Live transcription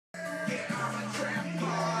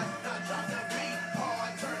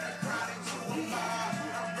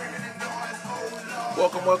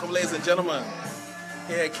Welcome, ladies and gentlemen.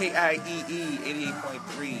 Here at KIEE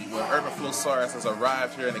 88.3, where Urban Flosarus has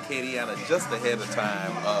arrived here in Acadiana just ahead of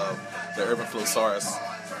time of the Urban Flosarus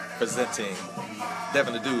presenting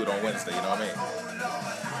Devin the Dude on Wednesday, you know what I mean?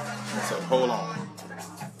 So hold on.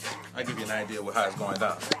 I'll give you an idea of how it's going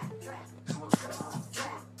down.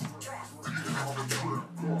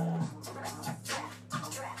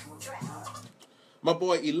 My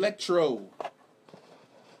boy Electro,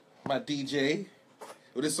 my DJ,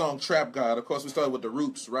 with this song Trap God. Of course, we started with the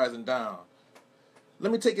Roots, Rising Down.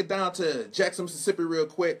 Let me take it down to Jackson, Mississippi real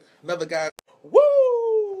quick. Another guy.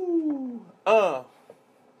 Woo!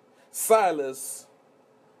 Silas.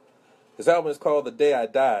 His album is called The Day I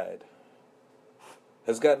Died.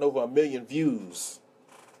 Has gotten over 1 million views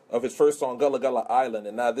of his first song, Gullah Gullah Island.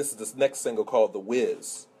 And now this is this next single called The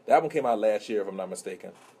Wiz. The album came out last year, if I'm not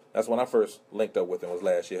mistaken. That's when I first linked up with him, was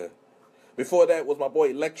last year. Before that was my boy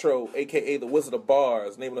Electro, a.k.a. the Wizard of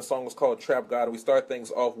Bars. The name of the song was called Trap God. And we start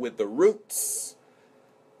things off with The Roots,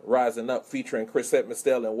 Rising Up, featuring Chrisette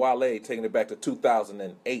Mistel and Wale, taking it back to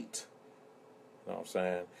 2008. You know what I'm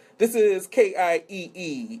saying? This is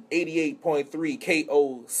KIEE 88.3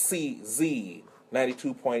 KOCZ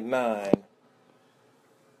 92.9.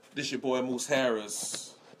 This your boy Moose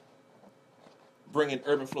Harris, bringing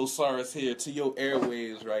Urban Flosarus here to your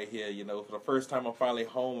airwaves right here, you know, for the first time I'm finally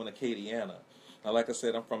home in Acadiana. Now, like I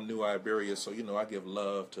said, I'm from New Iberia, so, you know, I give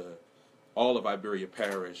love to all of Iberia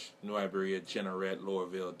Parish, New Iberia, Jeanerette,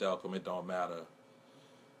 Lowerville, Delcombe, it don't matter.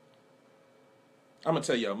 I'm going to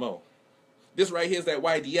tell y'all more. This right here is that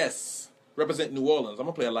YDS, represent New Orleans. I'm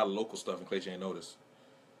going to play a lot of local stuff in case you ain't noticed.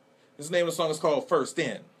 This name of the song is called First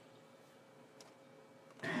In.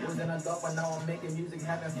 Was an adult, but now I'm making music,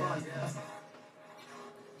 having fun.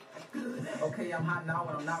 Okay, I'm hot now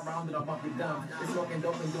and I'm not rounded, I'm up your dumb. It's smoking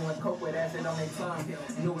dope and doing coke with acid on their tongue.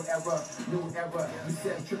 New era. You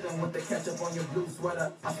said tripping with the ketchup on your blue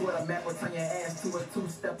sweater. I swear the map will turn your ass to a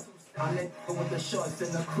two-step. I'm in with the shorts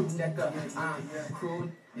and the crew necker. I'm crude,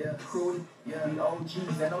 we OGs,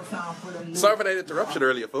 and no time for the. Sorry for that interruption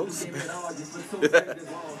earlier, folks.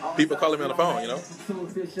 People calling me on the phone, you know.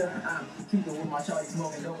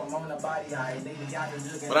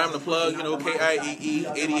 But I'm the plug, you know, KIEE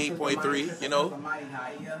 88.3, you know.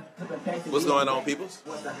 What's going on, peoples?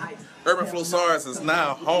 Urban Flosarus is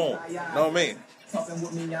now home, you know what I mean?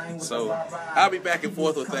 So I'll be back and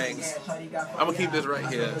forth with things. I'm gonna keep this right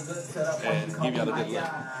here and give y'all a good look.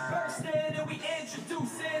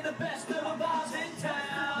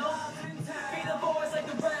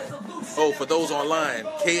 Oh, for those online,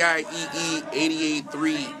 KIEE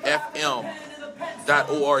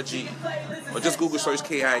 883fm.org, or just Google search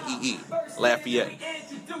KIEE Lafayette.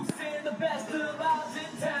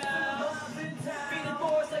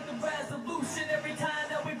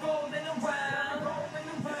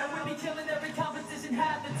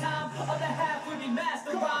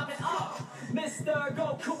 Mr.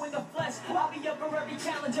 Goku in the flesh, I'll be up for every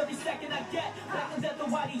challenge, every second I get. Back in death, the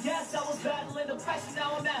whitey, yes, I was battling depression,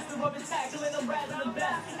 now I'm master of it, tackling them rather than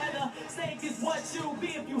best. And a snake is what you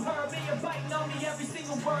be if you heard me, you're biting on me every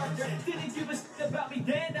single word. Didn't give a shit about me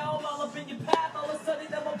then, now I'm all up in your path, all of a sudden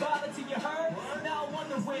I'm a bother to your herd. Now I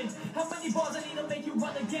wonder when, how many bars I need to make you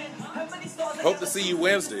run again, how many stars I hope to see you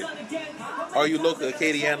Wednesday. All you local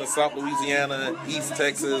Acadiana, South Louisiana, East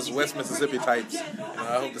Texas, West Mississippi types,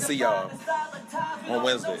 I hope to see y'all on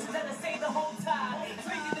Wednesday.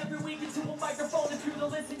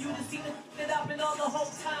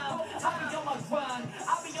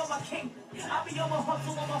 I'll be on my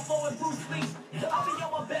hustle, on my flow and Bruce Lee. I'll be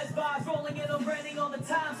on my best vibes, rolling and I'm running on the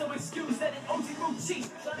time. So excuse that an OG root cheap.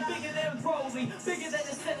 Bigger than Broly, bigger than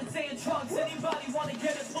the Senate and trunks. Anybody wanna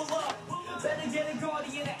get it, pull up. Better get a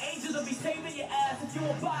guardian, an angel to be saving your ass. If you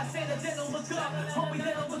a bystander, then don't look up. Homie,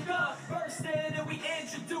 then don't look up. First in and we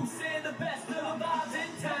introducing the best of the vibes in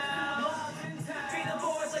town.